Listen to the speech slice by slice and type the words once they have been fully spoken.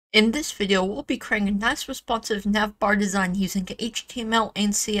In this video, we'll be creating a nice responsive navbar design using HTML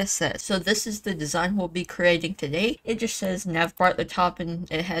and CSS. So this is the design we'll be creating today. It just says navbar at the top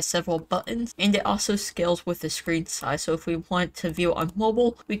and it has several buttons, and it also scales with the screen size. So if we want to view it on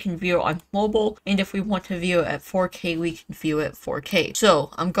mobile, we can view it on mobile, and if we want to view it at 4K, we can view it at 4K. So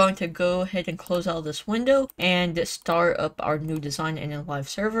I'm going to go ahead and close out this window and start up our new design in a live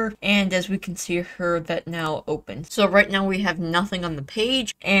server. And as we can see here, that now opens. So right now we have nothing on the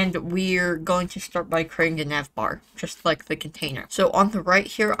page, and we're going to start by creating a navbar, just like the container. So on the right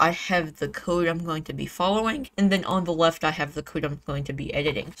here, I have the code I'm going to be following, and then on the left, I have the code I'm going to be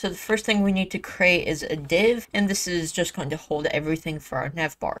editing. So the first thing we need to create is a div, and this is just going to hold everything for our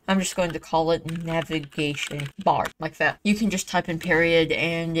navbar. I'm just going to call it navigation bar, like that. You can just type in period,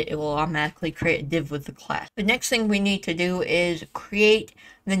 and it will automatically create a div with the class. The next thing we need to do is create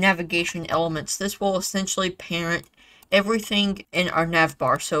the navigation elements. This will essentially parent everything in our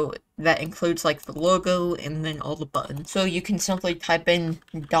navbar, so that includes like the logo and then all the buttons. So you can simply type in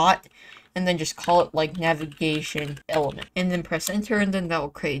dot and then just call it like navigation element, and then press enter, and then that will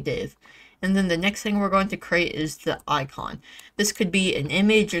create a div. And then the next thing we're going to create is the icon. This could be an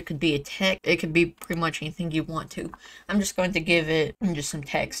image, it could be a text, it could be pretty much anything you want to. I'm just going to give it just some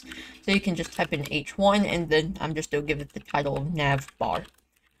text. So you can just type in H1, and then I'm just going to give it the title navbar,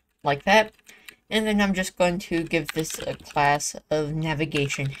 like that. And then I'm just going to give this a class of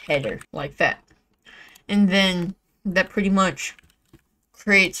navigation header, like that. And then that pretty much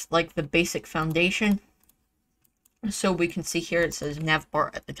creates like the basic foundation. So we can see here it says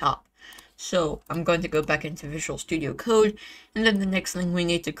navbar at the top. So I'm going to go back into Visual Studio Code, and then the next thing we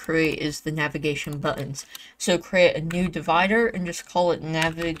need to create is the navigation buttons. So create a new divider and just call it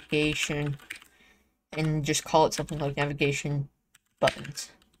navigation, and just call it something like navigation buttons.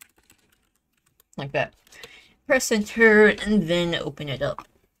 Like that. Press enter and then open it up.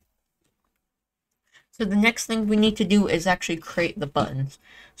 So the next thing we need to do is actually create the buttons.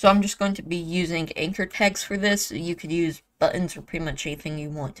 So I'm just going to be using anchor tags for this. You could use buttons or pretty much anything you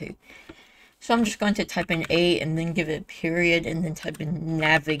want to. So I'm just going to type in A and then give it a period and then type in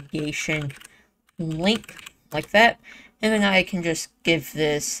navigation link, like that. And then I can just give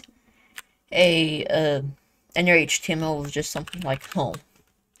this a inner HTML with just something like home.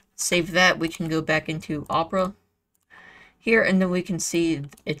 Save that. We can go back into Opera here, and then we can see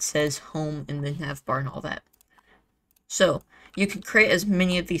it says home in the navbar and all that. So you can create as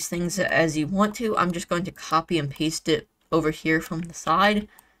many of these things as you want to. I'm just going to copy and paste it over here from the side.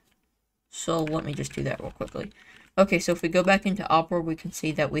 So let me just do that real quickly. Okay, so if we go back into Opera, we can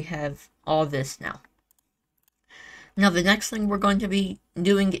see that we have all this now. Now the next thing we're going to be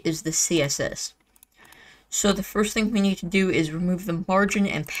doing is the CSS. So the first thing we need to do is remove the margin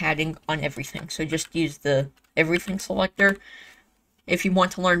and padding on everything. So just use the everything selector. If you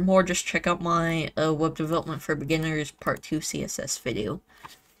want to learn more, just check out my web development for beginners part 2 CSS video.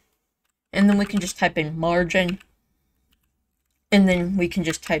 And then we can just type in margin, and then we can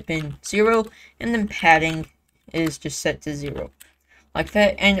just type in 0, and then padding is just set to 0. Like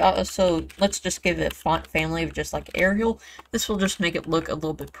that. And also, let's just give it a font family of just like Arial. This will just make it look a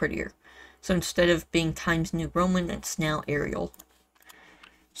little bit prettier. So instead of being Times New Roman, it's now Arial.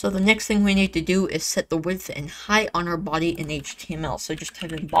 So the next thing we need to do is set the width and height on our body in HTML. So just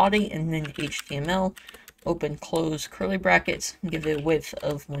type in body and then HTML, open, close curly brackets, and give it a width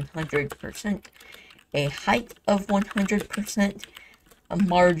of 100%, a height of 100%, a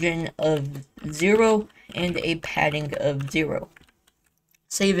margin of 0, and a padding of 0.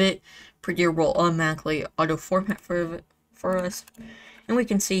 Save it. Prettier will automatically auto-format for us. And we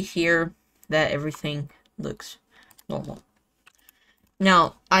can see here that everything looks normal.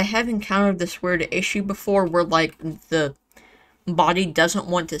 Now, I have encountered this weird issue before where like the body doesn't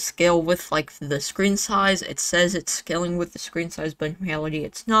want to scale with like the screen size. It says it's scaling with the screen size, but in reality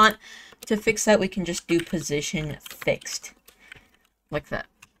it's not. To fix that, we can just do position fixed, like that.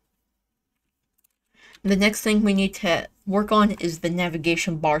 The next thing we need to work on is the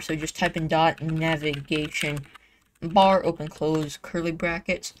navigation bar. So just type in dot navigation bar, open, close curly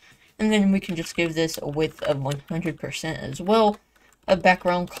brackets. And then we can just give this a width of 100% as well. A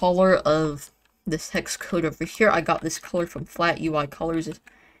background color of this hex code over here. I got this color from Flat UI Colors.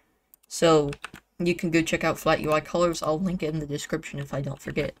 So you can go check out Flat UI Colors. I'll link it in the description if I don't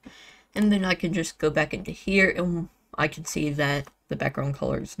forget. And then I can just go back into here and I can see that the background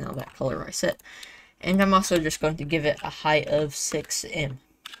color is now that color I set. And I'm also just going to give it a height of 6M.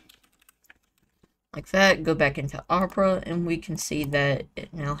 Like that. Go back into Opera, and we can see that it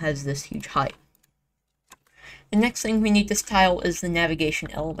now has this huge height. The next thing we need to style is the navigation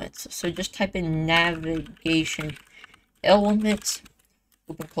elements. So just type in navigation elements,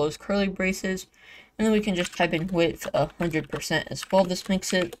 open close curly braces, and then we can just type in width 100% as well. This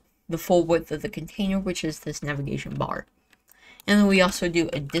makes it the full width of the container, which is this navigation bar. And then we also do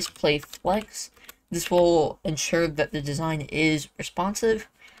a display flex. This will ensure that the design is responsive.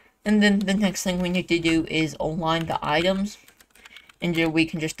 And then the next thing we need to do is align the items. And we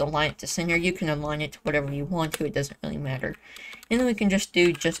can just align it to center. You can align it to whatever you want to, it doesn't really matter. And then we can just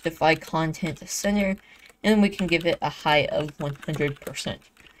do justify content to center, and then we can give it a height of 100%.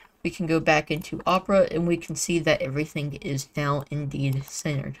 We can go back into Opera, and we can see that everything is now indeed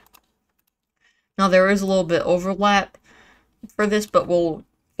centered. Now there is a little bit overlap for this, but we'll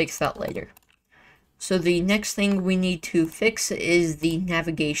fix that later. So the next thing we need to fix is the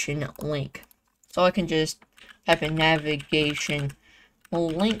navigation link. So I can just type in navigation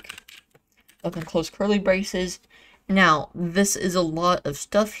link, open close curly braces. Now this is a lot of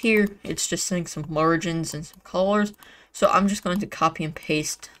stuff here. It's just setting some margins and some colors. So I'm just going to copy and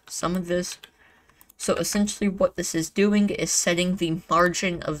paste some of this. So essentially what this is doing is setting the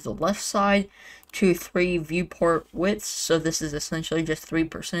margin of the left side to 3 viewport widths. So this is essentially just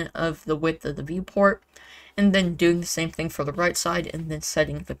 3% of the width of the viewport. And then doing the same thing for the right side, and then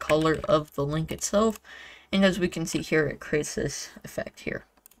setting the color of the link itself. And as we can see here, it creates this effect here.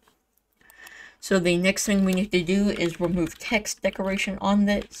 So the next thing we need to do is remove text decoration on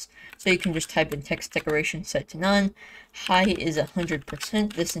this. So you can just type in text decoration set to none. Height is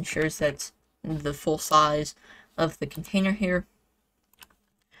 100%. This ensures that's the full size of the container here.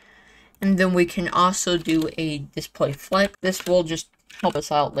 And then we can also do a display flex. This will just help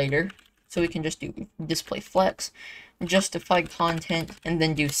us out later. So we can just do display flex, justify content, and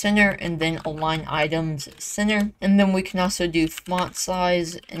then do center, and then align items center. And then we can also do font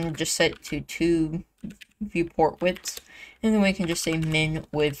size and just set it to 2 viewport widths. And then we can just say min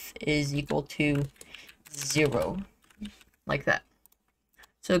width is equal to 0, like that.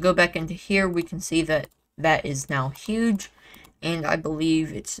 So go back into here, we can see that that is now huge. And I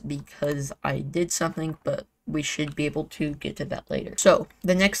believe it's because I did something, but we should be able to get to that later. So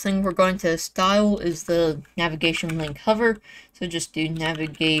the next thing we're going to style is the navigation link hover. So just do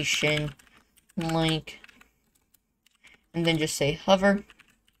navigation link and then just say hover,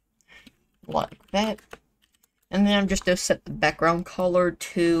 like that. And then I'm just going to set the background color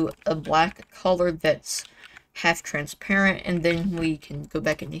to a black color that's half transparent, and then we can go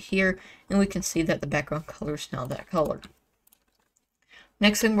back into here and we can see that the background color is now that color.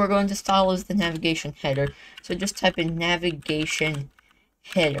 Next thing we're going to style is the navigation header. So just type in navigation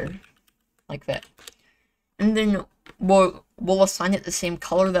header, like that. And then we'll assign it the same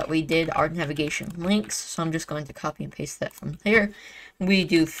color that we did our navigation links. So I'm just going to copy and paste that from there. We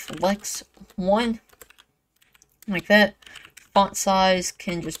do flex 1, like that. Font size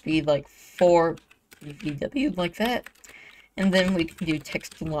can just be like 4 VW, like that. And then we can do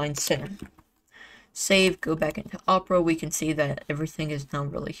text align center. Save, go back into Opera. We can see that everything is now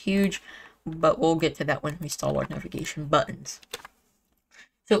really huge, but we'll get to that when we install our navigation buttons.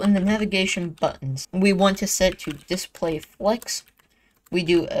 So in the navigation buttons, we want to set to display flex. We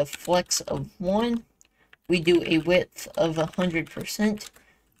do a flex of 1. We do a width of 100%,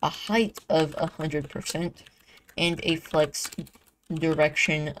 a height of 100%, and a flex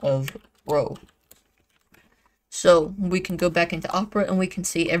direction of row. So we can go back into Opera and we can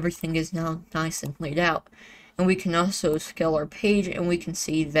see everything is now nice and laid out. And we can also scale our page and we can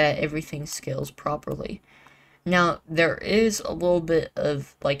see that everything scales properly. Now there is a little bit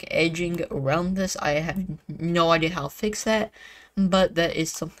of like edging around this. I have no idea how to fix that, but that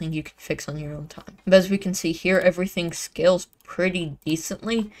is something you can fix on your own time. But as we can see here, everything scales pretty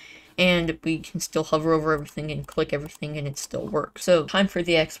decently. And we can still hover over everything and click everything and it still works. So time for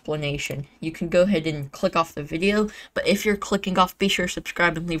the explanation. You can go ahead and click off the video, but if you're clicking off, be sure to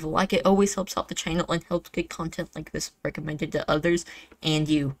subscribe and leave a like. It always helps out the channel and helps get content like this recommended to others and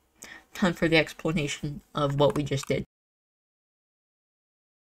you. Time for the explanation of what we just did.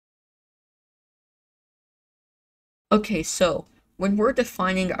 Okay, so when we're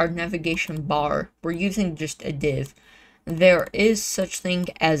defining our navigation bar, we're using just a div. There is such thing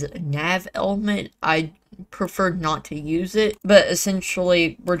as a nav element. I prefer not to use it, but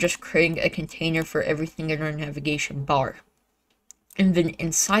essentially we're just creating a container for everything in our navigation bar. And then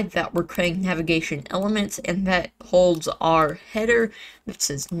inside that we're creating navigation elements, and that holds our header that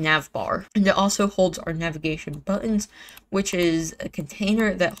says NAVBAR. And it also holds our navigation buttons, which is a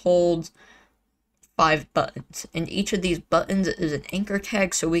container that holds 5 buttons, and each of these buttons is an anchor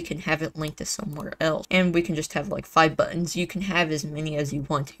tag, so we can have it linked to somewhere else. And we can just have like 5 buttons. You can have as many as you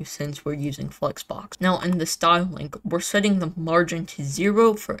want to since we're using Flexbox. Now in the style link, we're setting the margin to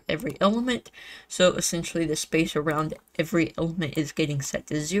 0 for every element, so essentially the space around every element is getting set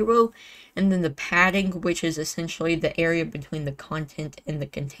to 0, and then the padding, which is essentially the area between the content and the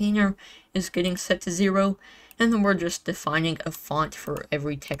container, is getting set to 0. And then we're just defining a font for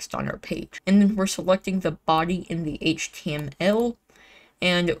every text on our page. And then we're selecting the body in the HTML.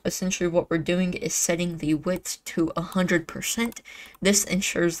 And essentially what we're doing is setting the width to 100%. This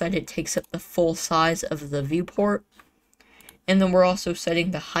ensures that it takes up the full size of the viewport. And then we're also setting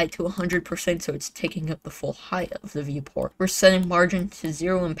the height to 100%, so it's taking up the full height of the viewport. We're setting margin to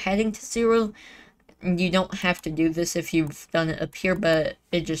 0 and padding to 0. You don't have to do this if you've done it up here, but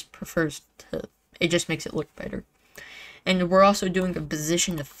it just makes it look better. And we're also doing a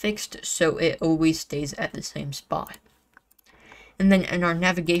position of fixed, so it always stays at the same spot. And then in our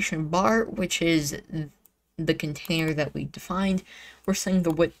navigation bar, which is the container that we defined, we're setting the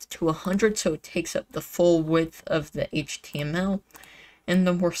width to 100, so it takes up the full width of the HTML. And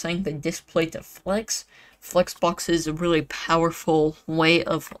then we're setting the display to flex. Flexbox is a really powerful way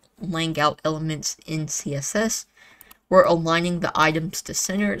of laying out elements in CSS. We're aligning the items to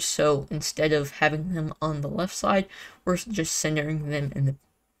center, so instead of having them on the left side, we're just centering them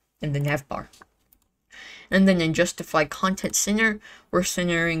in the navbar. And then in justify content center, we're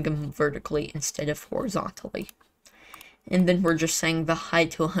centering them vertically instead of horizontally. And then we're just saying the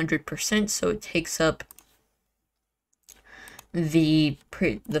height to 100%, so it takes up the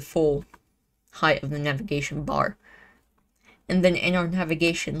full height of the navigation bar. And then in our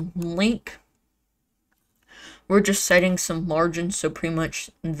navigation link, we're just setting some margins, so pretty much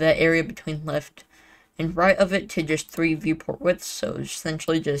the area between left and right of it to just 3 viewport widths, so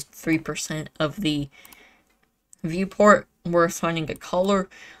essentially just 3% of the viewport. We're assigning a color.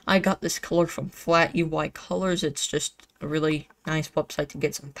 I got this color from Flat UI Colors. It's just a really nice website to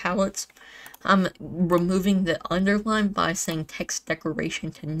get some palettes. I'm removing the underline by saying text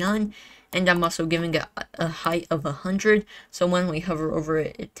decoration to none, and I'm also giving it a height of 100, so when we hover over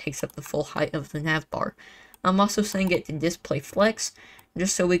it, it takes up the full height of the navbar. I'm also setting it to display flex,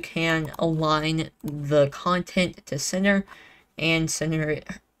 just so we can align the content to center and center it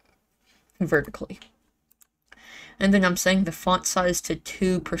vertically. And then I'm setting the font size to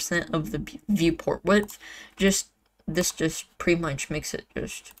 2% of the viewport width. This just pretty much makes it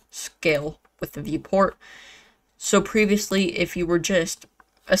just scale with the viewport. So previously, if you were just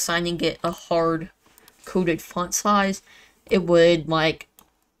assigning it a hard coded font size, it would like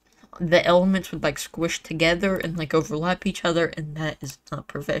the elements would like squish together and like overlap each other, and that is not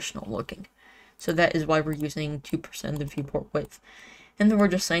professional looking. So that is why we're using 2% of the viewport width. And then we're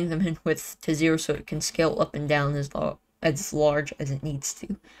just setting them in width to 0 so it can scale up and down as large as it needs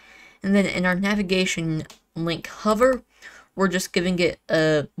to. And then in our navigation link hover, we're just giving it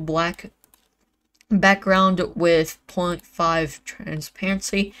a black background with 0.5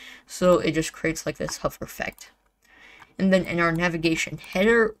 transparency, so it just creates like this hover effect. And then in our navigation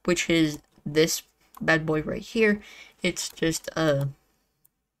header, which is this bad boy right here, it's just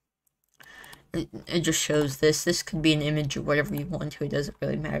it just shows this. This could be an image or whatever you want to, it doesn't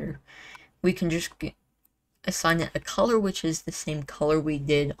really matter. We can just assign it a color, which is the same color we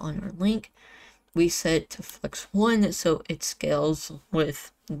did on our link. We set it to flex 1 so it scales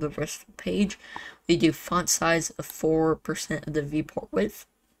with the rest of the page. We do font size of 4% of the viewport width,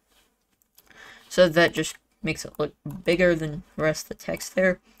 so that just makes it look bigger than the rest of the text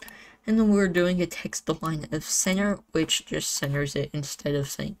there. And then we're doing a text align of center, which just centers it instead of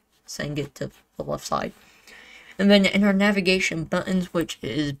saying it to the left side. And then in our navigation buttons, which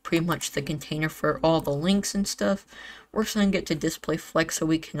is pretty much the container for all the links and stuff, we're setting it to display flex so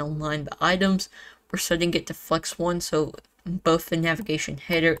we can align the items. We're setting it to flex 1 so both the navigation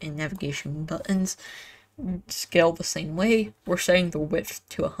header and navigation buttons scale the same way. We're setting the width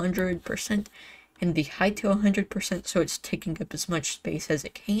to 100% and the height to 100% so it's taking up as much space as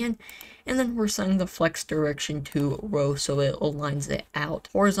it can. And then we're setting the flex direction to row so it aligns it out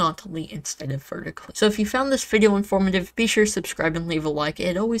horizontally instead of vertically. So if you found this video informative, be sure to subscribe and leave a like.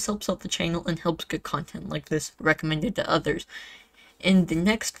 It always helps out the channel and helps get content like this recommended to others. In the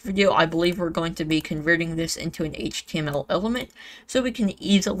next video, I believe we're going to be converting this into an HTML element so we can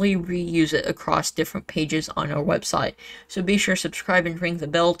easily reuse it across different pages on our website. So be sure to subscribe and ring the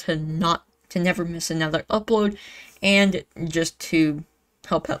bell to never miss another upload, and just to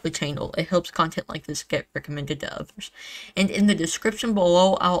help out the channel. It helps content like this get recommended to others. And in the description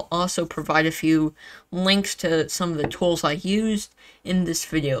below, I'll also provide a few links to some of the tools I used in this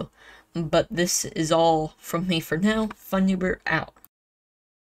video. But this is all from me for now. Fun Noober out.